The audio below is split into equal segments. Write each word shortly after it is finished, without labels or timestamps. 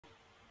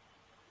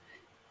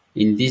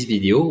In this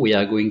video, we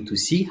are going to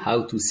see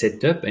how to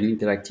set up an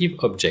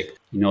interactive object.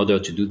 In order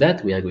to do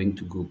that, we are going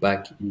to go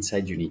back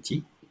inside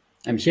Unity.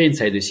 I'm here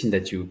inside the scene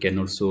that you can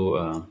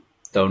also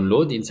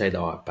download inside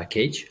our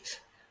package.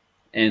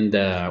 And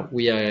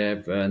we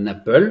have an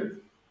apple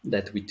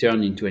that we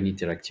turn into an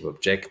interactive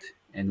object,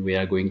 and we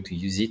are going to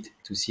use it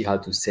to see how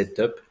to set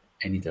up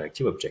an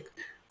interactive object.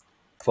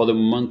 For the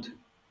moment,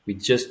 we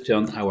just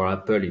turned our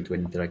apple into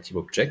an interactive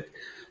object.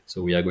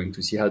 So we are going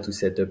to see how to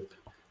set up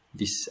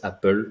this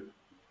apple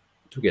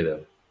together.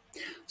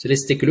 So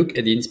let's take a look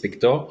at the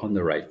inspector on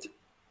the right.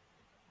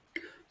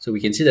 So we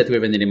can see that we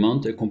have an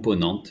element, a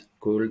component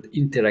called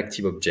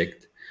interactive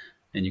object,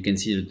 and you can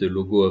see the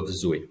logo of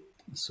Zoe.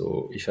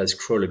 So if I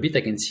scroll a bit,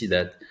 I can see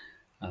that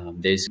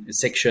there's a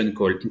section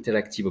called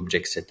interactive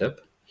object setup.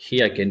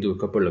 Here I can do a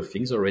couple of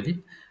things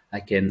already. I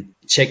can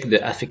check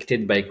the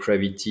affected by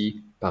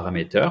gravity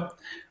parameter,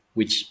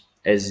 which,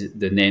 as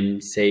the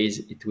name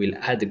says, it will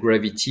add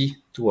gravity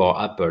to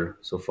our apple.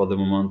 So for the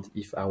moment,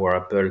 if our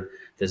apple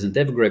doesn't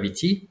have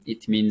gravity,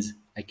 it means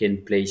I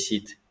can place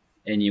it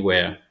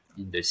anywhere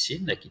in the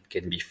scene, like it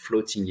can be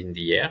floating in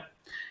the air.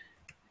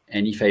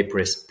 And if I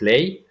press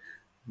play,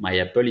 my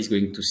apple is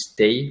going to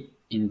stay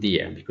in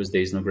the air because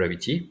there is no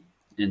gravity.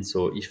 And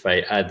so if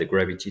I add the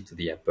gravity to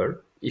the apple,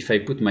 if I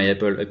put my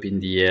apple up in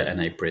the air and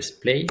I press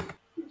play,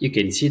 you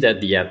can see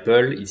that the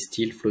apple is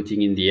still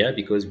floating in the air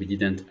because we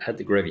didn't add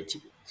the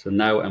gravity. So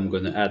now I'm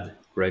going to add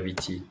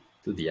gravity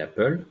to the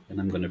apple and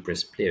I'm going to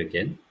press play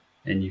again.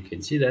 And you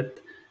can see that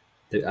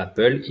the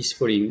apple is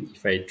falling.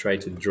 If I try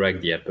to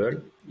drag the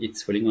apple,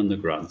 it's falling on the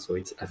ground. So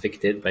it's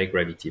affected by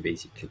gravity,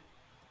 basically.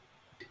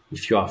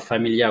 If you are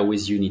familiar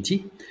with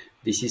Unity,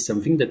 this is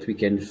something that we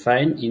can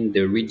find in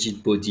the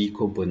rigid body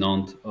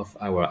component of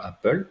our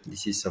apple.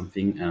 This is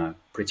something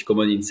pretty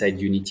common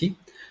inside Unity.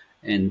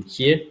 And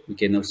here we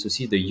can also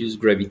see the use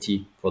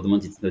gravity. For the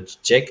moment, it's not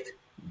checked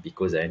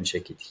because I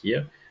uncheck it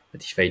here.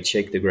 But if I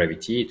check the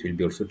gravity, it will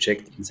be also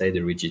checked inside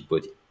the rigid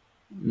body.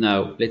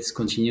 Now, let's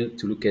continue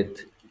to look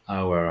at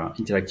our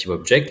interactive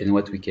object and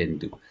what we can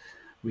do.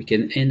 We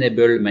can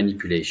enable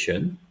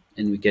manipulation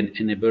and we can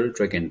enable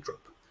drag and drop.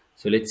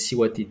 So let's see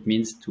what it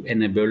means to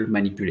enable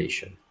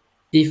manipulation.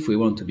 If we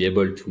want to be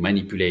able to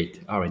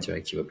manipulate our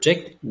interactive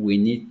object, we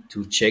need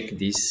to check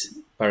this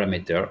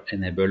parameter,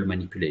 enable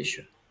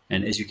manipulation.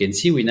 And as you can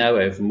see, we now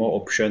have more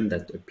options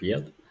that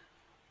appeared.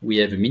 We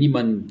have a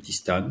minimum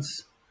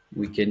distance.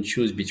 We can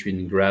choose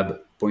between grab,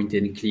 point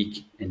and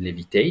click, and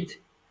levitate.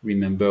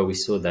 Remember, we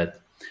saw that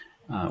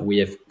we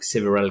have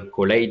several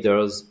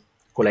colliders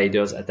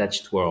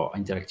attached to our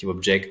interactive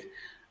object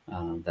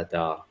that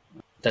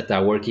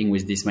are working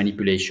with this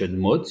manipulation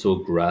mode. So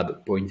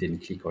grab, point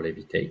and click, or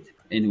levitate.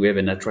 And we have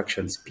an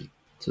attraction speed.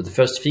 So the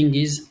first thing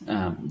is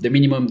the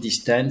minimum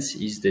distance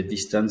is the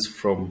distance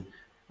from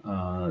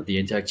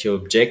the interactive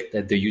object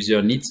that the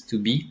user needs to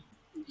be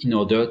in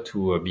order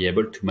to be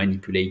able to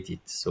manipulate it.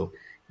 So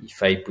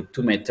if I put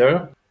 2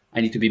 meters,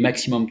 I need to be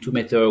maximum 2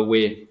 meters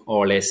away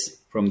or less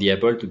from the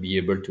apple to be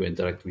able to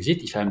interact with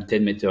it. If I'm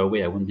 10 meters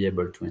away, I won't be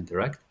able to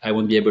interact. I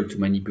won't be able to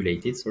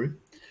manipulate it, sorry.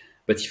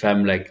 But if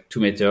I'm like 2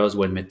 meters,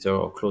 1 meter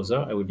or closer,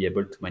 I will be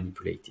able to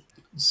manipulate it.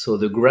 So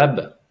the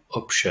grab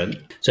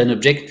option. So an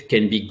object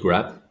can be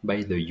grabbed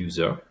by the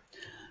user.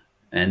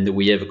 And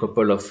we have a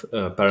couple of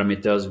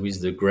parameters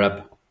with the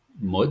grab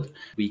mode.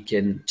 We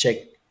can check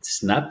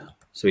snap.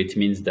 So it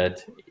means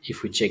that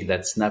if we check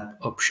that snap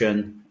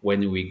option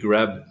when we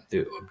grab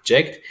the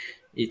object,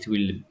 it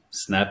will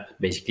snap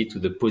basically to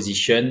the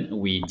position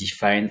we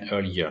defined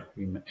earlier.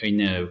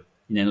 In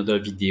another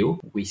video,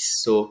 we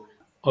saw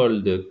all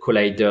the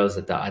colliders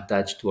that are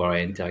attached to our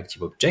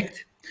interactive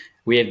object.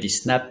 We have the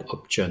snap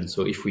option.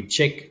 So if we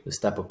check the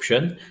snap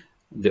option,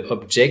 the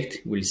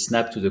object will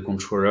snap to the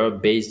controller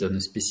based on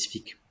a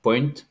specific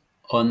point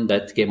on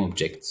that game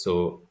object.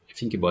 So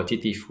think about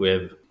it. If we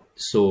have,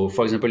 so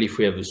for example, if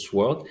we have a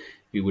sword,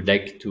 we would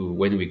like to,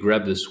 when we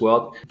grab the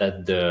sword,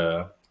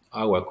 that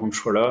our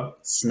controller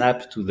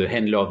snap to the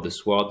handle of the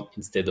sword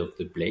instead of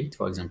the blade,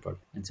 for example.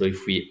 And so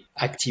if we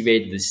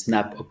activate the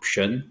snap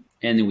option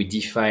and we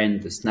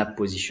define the snap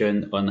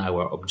position on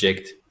our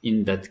object,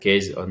 in that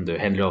case on the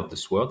handle of the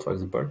sword, for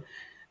example,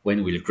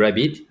 when we'll grab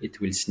it,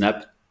 it will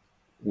snap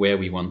where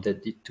we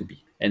wanted it to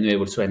be. And we have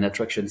also an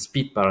attraction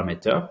speed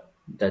parameter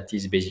that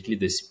is basically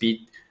the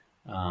speed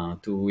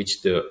to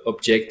which the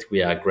object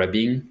we are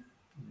grabbing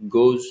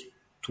goes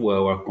to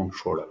our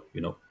controller,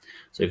 you know.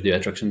 So if the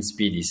attraction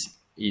speed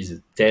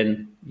is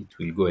 10, it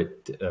will go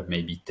at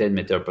maybe 10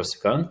 meters per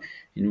second.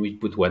 And we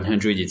put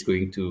 100, it's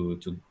going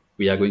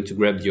we are going to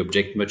grab the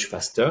object much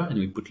faster, and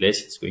we put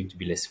less, it's going to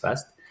be less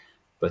fast.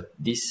 But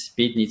this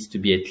speed needs to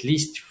be at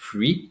least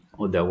 3,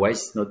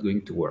 otherwise it's not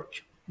going to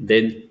work.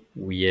 Then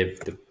we have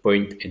the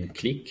point and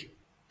click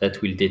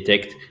that will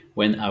detect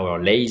when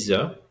our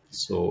laser,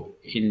 so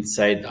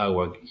inside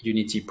our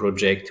Unity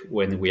project,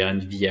 when we are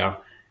in VR,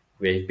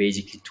 we have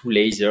basically 2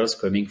 lasers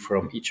coming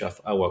from each of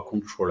our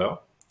controller,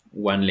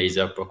 1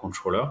 laser per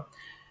controller.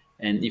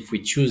 And if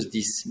we choose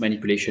this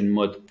manipulation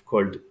mode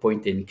called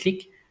point and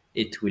click,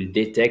 it will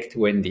detect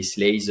when this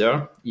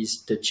laser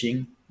is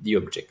touching the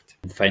object.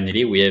 And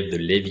finally, we have the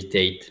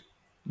levitate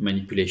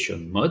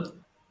manipulation mode.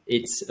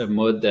 It's a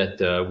mode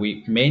that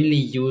we mainly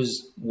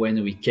use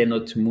when we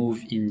cannot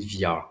move in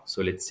VR.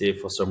 So let's say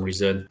for some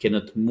reason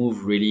cannot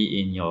move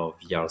really in your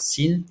VR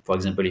scene. For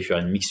example, if you're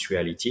in mixed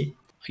reality,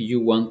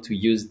 you want to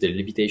use the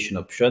levitation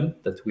option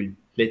that will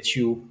let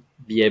you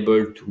be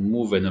able to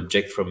move an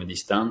object from a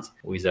distance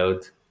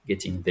without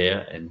getting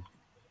there and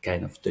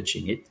kind of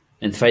touching it.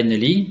 And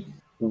finally,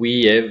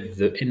 we have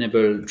the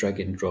enable drag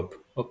and drop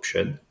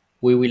option.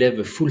 We will have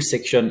a full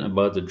section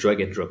about the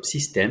drag and drop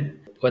system.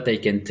 What I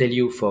can tell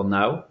you for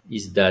now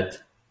is that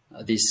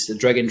these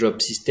drag and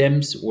drop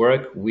systems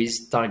work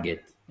with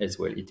target as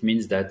well. It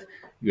means that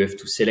you have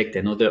to select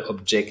another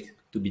object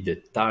to be the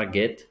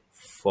target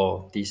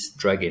for this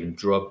drag and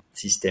drop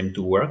system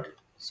to work.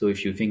 So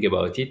if you think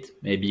about it,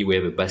 maybe we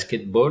have a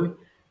basketball,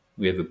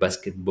 we have a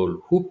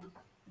basketball hoop.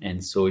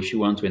 And so if you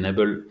want to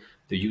enable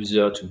the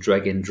user to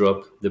drag and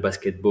drop the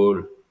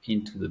basketball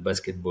into the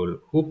basketball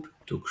hoop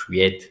to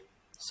create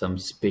some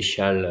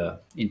special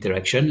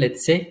interaction,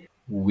 let's say,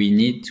 we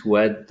need to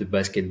add the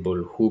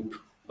basketball hoop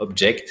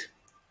object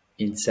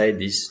inside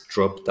this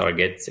drop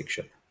target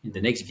section. In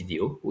the next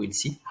video, we'll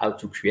see how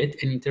to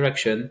create an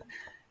interaction.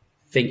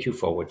 Thank you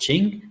for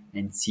watching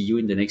and see you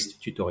in the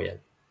next tutorial.